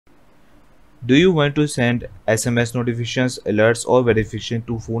Do you want to send SMS notifications, alerts, or verification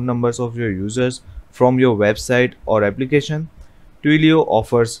to phone numbers of your users from your website or application? Twilio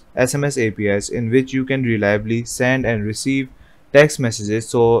offers SMS APIs in which you can reliably send and receive text messages.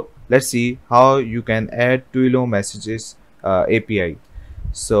 So let's see how you can add Twilio messages API.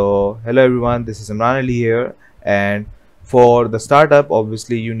 So hello everyone, this is Imran Ali here, and for the startup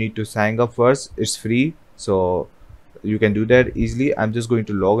obviously you need to sign up first. It's free, so you can do that easily. I'm just going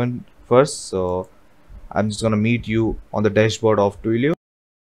to log in first, so I'm just gonna meet you on the dashboard of Twilio.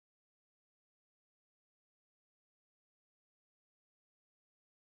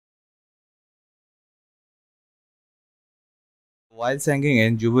 While signing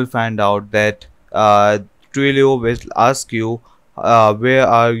in, you will find out that Twilio will ask you where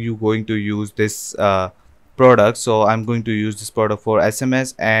are you going to use this product. So I'm going to use this product for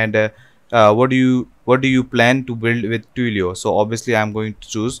SMS, and what do you plan to build with Twilio? So obviously I'm going to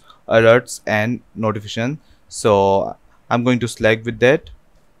choose alerts and notification. So I'm going to select with that.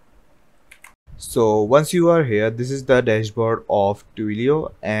 So once you are here, this is the dashboard of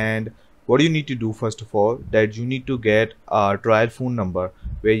Twilio, and what you need to do first of all, that you need to get a trial phone number.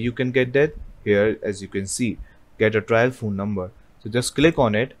 Where you can get that? Here, as you can see, get a trial phone number. So just click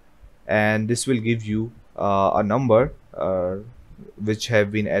on it, and this will give you a number which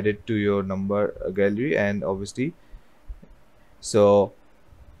have been added to your number gallery. And obviously, so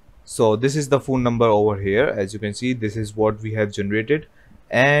this is the phone number over here. As you can see, this is what we have generated,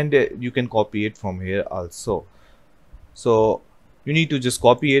 and you can copy it from here also. So you need to just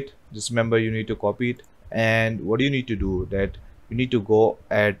copy it. Just remember, you need to copy it. And what you need to do, that you need to go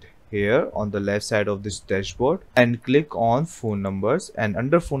at here on the left side of this dashboard and click on phone numbers, and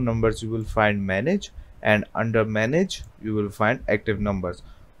under phone numbers you will find manage, and under manage you will find active numbers.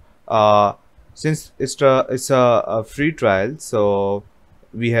 uh, since it's a free trial, so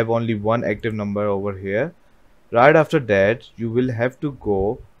we have only one active number over here. Right after that, you will have to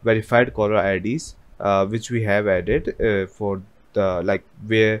go verified caller IDs, which we have added for the like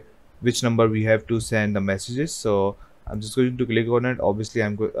where which number we have to send the messages. So I'm just going to click on it. Obviously,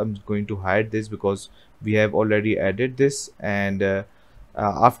 I'm going to hide this because we have already added this. And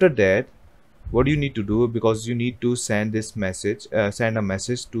after that, what you need to do, because you need to send this message, send a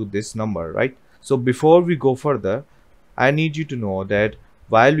message to this number, right? So before we go further, I need you to know that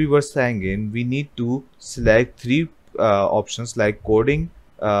while we were signing in, we need to select three options like coding.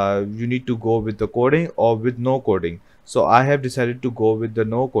 You need to go with the coding or with no coding. So I have decided to go with the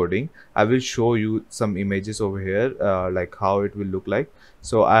no coding. I will show you some images over here, like how it will look like.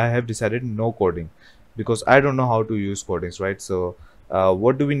 So I have decided no coding because I don't know how to use codings, right? So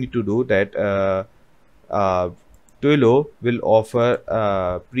what do we need to do? That uh, Twilio will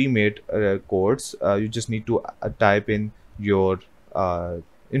offer pre-made codes. You just need to type in your uh,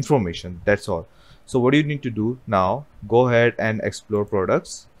 information. That's all. So what do you need to do now? Go ahead and explore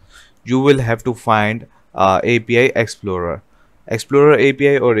products. You will have to find API Explorer, Explorer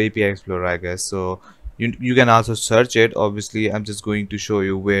API or API Explorer, I guess. So you can also search it. Obviously, I'm just going to show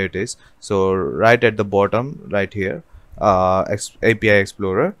you where it is. So right at the bottom, right here, API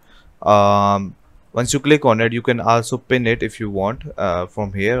Explorer. Um, Once you click on it, you can also pin it if you want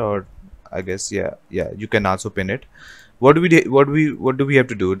from here, or I guess yeah, you can also pin it. What do we have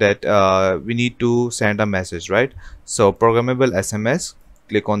to do? That we need to send a message, right? So programmable SMS,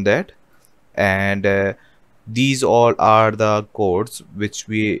 click on that, and these all are the codes which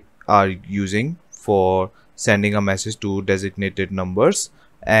we are using for sending a message to designated numbers.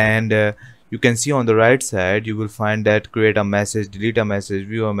 And you can see on the right side, you will find that create a message, delete a message,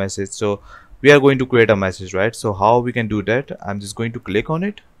 view a message. So we are going to create a message, right? So how we can do that? I'm just going to click on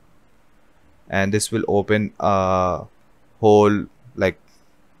it, and this will open a whole like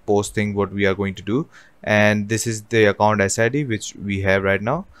posting what we are going to do. And this is the account SID which we have right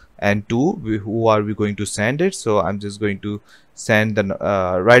now, and who are we going to send it? So I'm just going to send the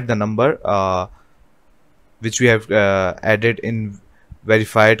write the number which we have added in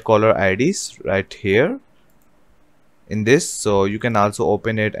verified caller IDs right here in this. So you can also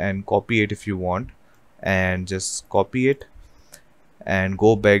open it and copy it if you want, and just copy it and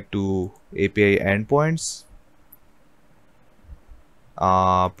go back to API endpoints,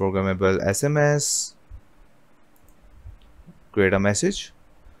 programmable SMS, create a message,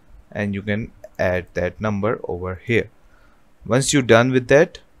 and you can add that number over here. Once you're done with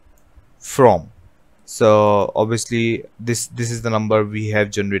that, from, so obviously this is the number we have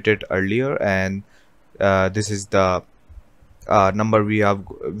generated earlier, and this is the number we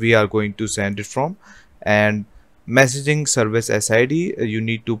are going to send it from. And messaging service SID, you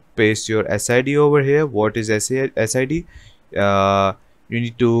need to paste your SID over here. What is SID? You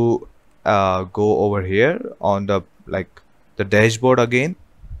need to go over here on the the dashboard again.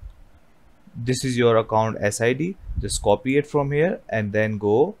 This is your account SID. Just copy it from here and then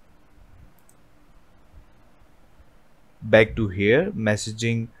go back to here,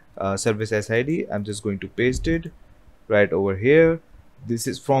 messaging service SID. I'm just going to paste it right over here. This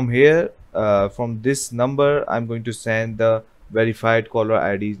is from here, from this number I'm going to send the verified caller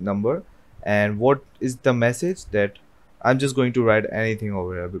ID number. And what is the message? That I'm just going to write anything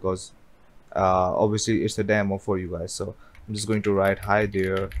over here, because obviously it's a demo for you guys. So I'm just going to write hi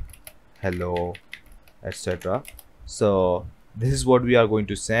there, hello, etc. So this is what we are going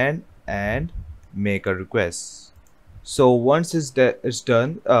to send and make a request. So once it's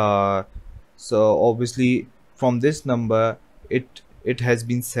done, so obviously from this number it has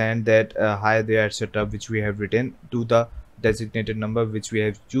been sent that hi there, etc., which we have written to the designated number which we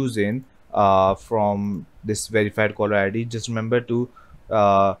have chosen from this verified caller ID. Just remember to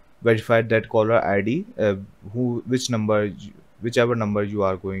verify that caller ID, whichever number you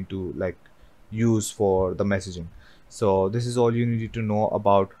are going to use for the messaging. So this is all you need to know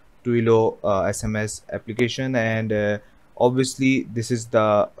about Twilio SMS application. And obviously this is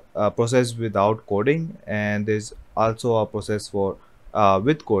the process without coding, and there's also a process for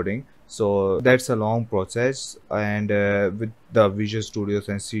with coding. So that's a long process, and with the Visual Studios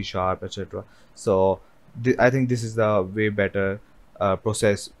and C Sharp, etc. So I think this is the way better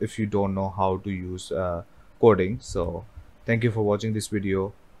process if you don't know how to use coding. So thank you for watching this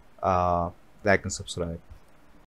video. Like and subscribe.